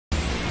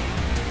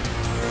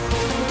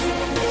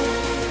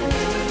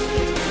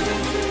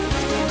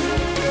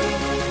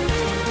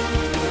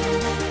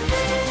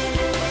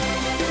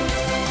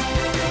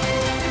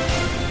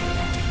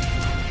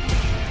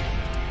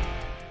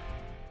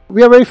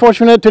We are very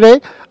fortunate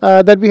today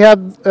that we have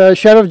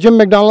Sheriff Jim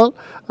McDonnell,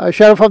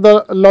 Sheriff of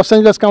the Los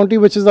Angeles County,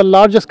 which is the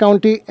largest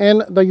county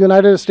in the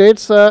United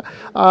States.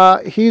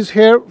 He's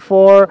here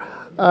for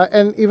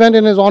an event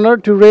in his honor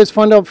to raise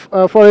fund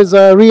for his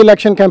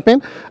re-election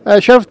campaign.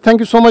 Sheriff, thank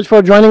you so much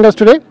for joining us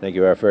today. Thank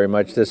you, Arif, very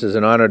much. This is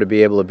an honor to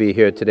be able to be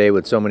here today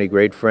with so many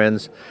great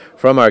friends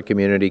from our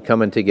community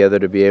coming together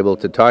to be able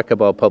to talk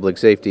about public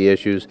safety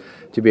issues,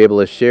 to be able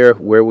to share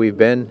where we've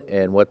been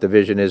and what the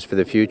vision is for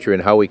the future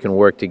and how we can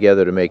work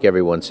together to make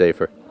everyone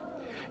safer.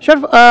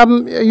 Sheriff,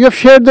 you have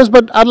shared this,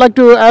 but I'd like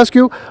to ask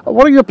you,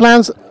 what are your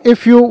plans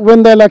if you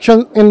win the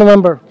election in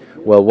November?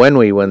 Well, when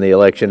we win the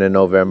election in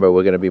November,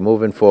 we're going to be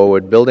moving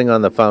forward, building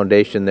on the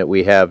foundation that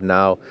we have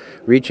now,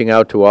 reaching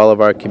out to all of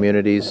our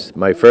communities.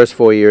 My first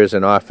 4 years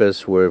in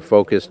office were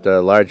focused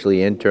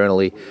largely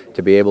internally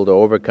to be able to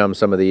overcome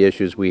some of the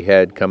issues we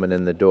had coming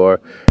in the door.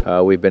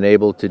 We've been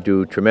able to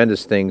do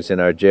tremendous things in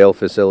our jail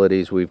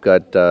facilities. We've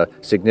got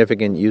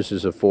significant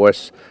uses of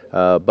force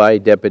by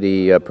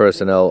deputy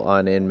personnel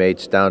on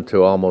inmates down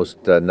to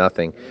almost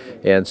nothing.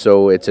 And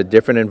so it's a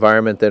different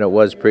environment than it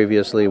was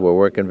previously. We're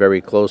working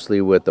very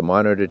closely with the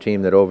monitor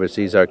team that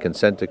oversees our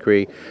consent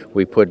decree.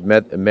 We put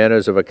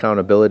manners of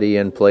accountability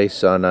in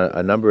place on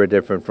a number of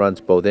different fronts,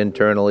 both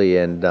internally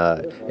and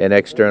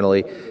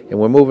externally. And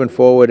we're moving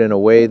forward in a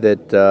way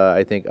that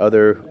I think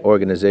other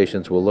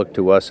organizations will look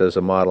to us as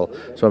a model.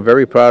 So I'm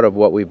very proud of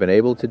what we've been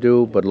able to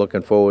do, but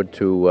looking forward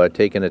to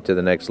taking it to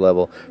the next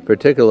level,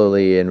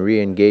 particularly in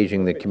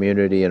re-engaging the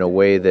community in a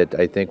way that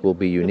I think will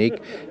be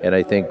unique and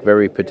I think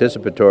very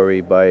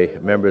participatory by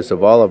members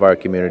of all of our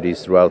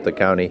communities throughout the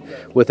county,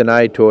 with an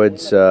eye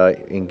towards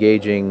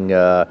engaging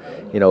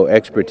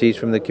expertise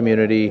from the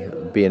community,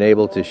 being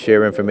able to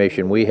share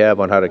information we have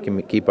on how to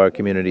keep our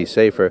community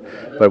safer,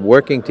 but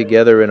working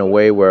together in a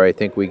way where I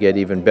think we get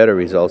even better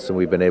results than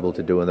we've been able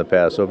to do in the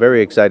past. So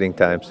very exciting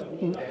times.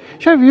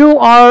 Sheriff, you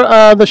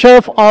are the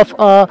sheriff of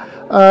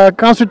a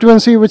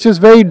constituency which is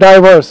very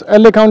diverse.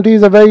 LA County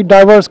is a very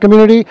diverse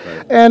community,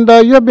 and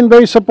you have been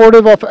very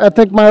supportive of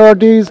ethnic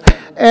minorities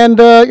and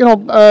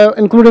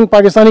including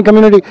Pakistani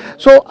community.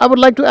 So I would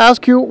like to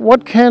ask you,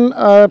 what can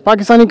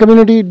Pakistani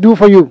community do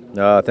for you?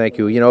 Thank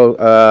you.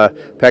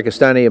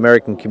 Pakistani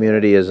American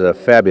community is a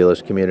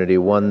fabulous community,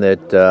 one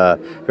that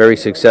very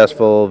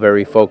successful,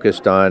 very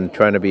focused on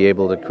trying to be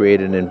able to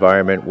create an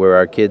environment where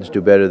our kids do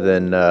better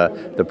than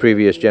the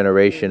previous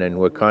generation, and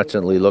we're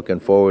constantly looking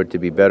forward to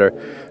be better.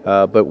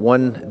 But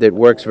one that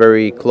works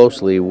very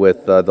closely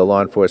with the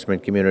law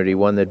enforcement community,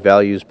 one that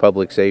values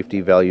public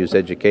safety, values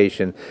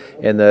education,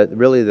 and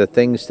really the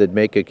things that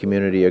make a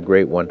community a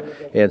great one.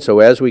 And so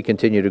as we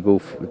continue to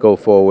go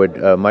forward,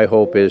 my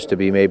hope is to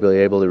be maybe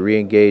able to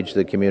re-engage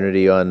the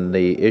community on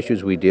the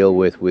issues we deal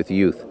with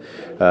youth,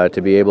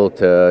 to be able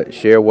to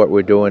share what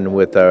we're doing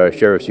with our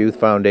Sheriff's Youth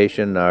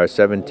Foundation, our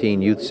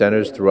 17 youth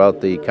centers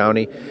throughout the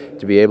county,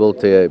 to be able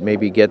to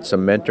maybe get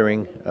some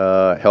mentoring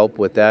help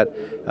with that,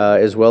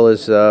 as well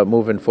as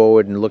moving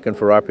forward and looking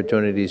for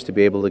opportunities to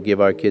be able to give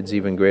our kids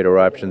even greater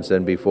options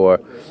than before.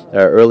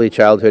 Early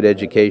childhood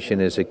education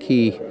is a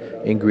key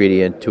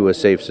ingredient to a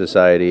safe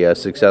society, a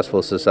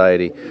successful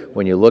society.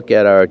 When you look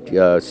at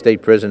our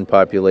state prison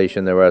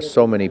population, there are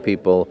so many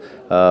people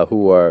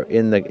who are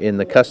in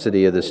the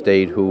custody of the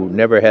state who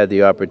never had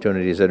the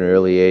opportunities at an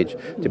early age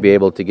to be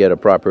able to get a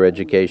proper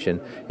education.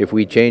 If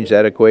we change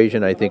that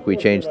equation, I think we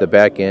change the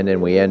back end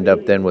and we end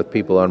up then with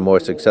people on a more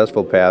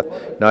successful path,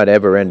 not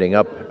ever ending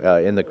up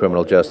in the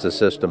criminal justice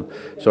system.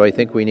 So I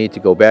think we need to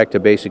go back to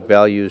basic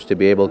values to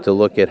be able to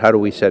look at how do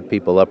we set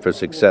people up for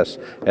success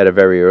at a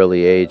very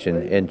early age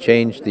and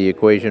change the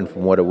equation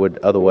from what it would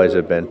otherwise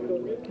have been.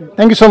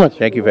 Thank you so much.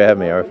 Thank you for having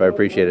me, Arif. I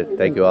appreciate it.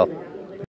 Thank you all.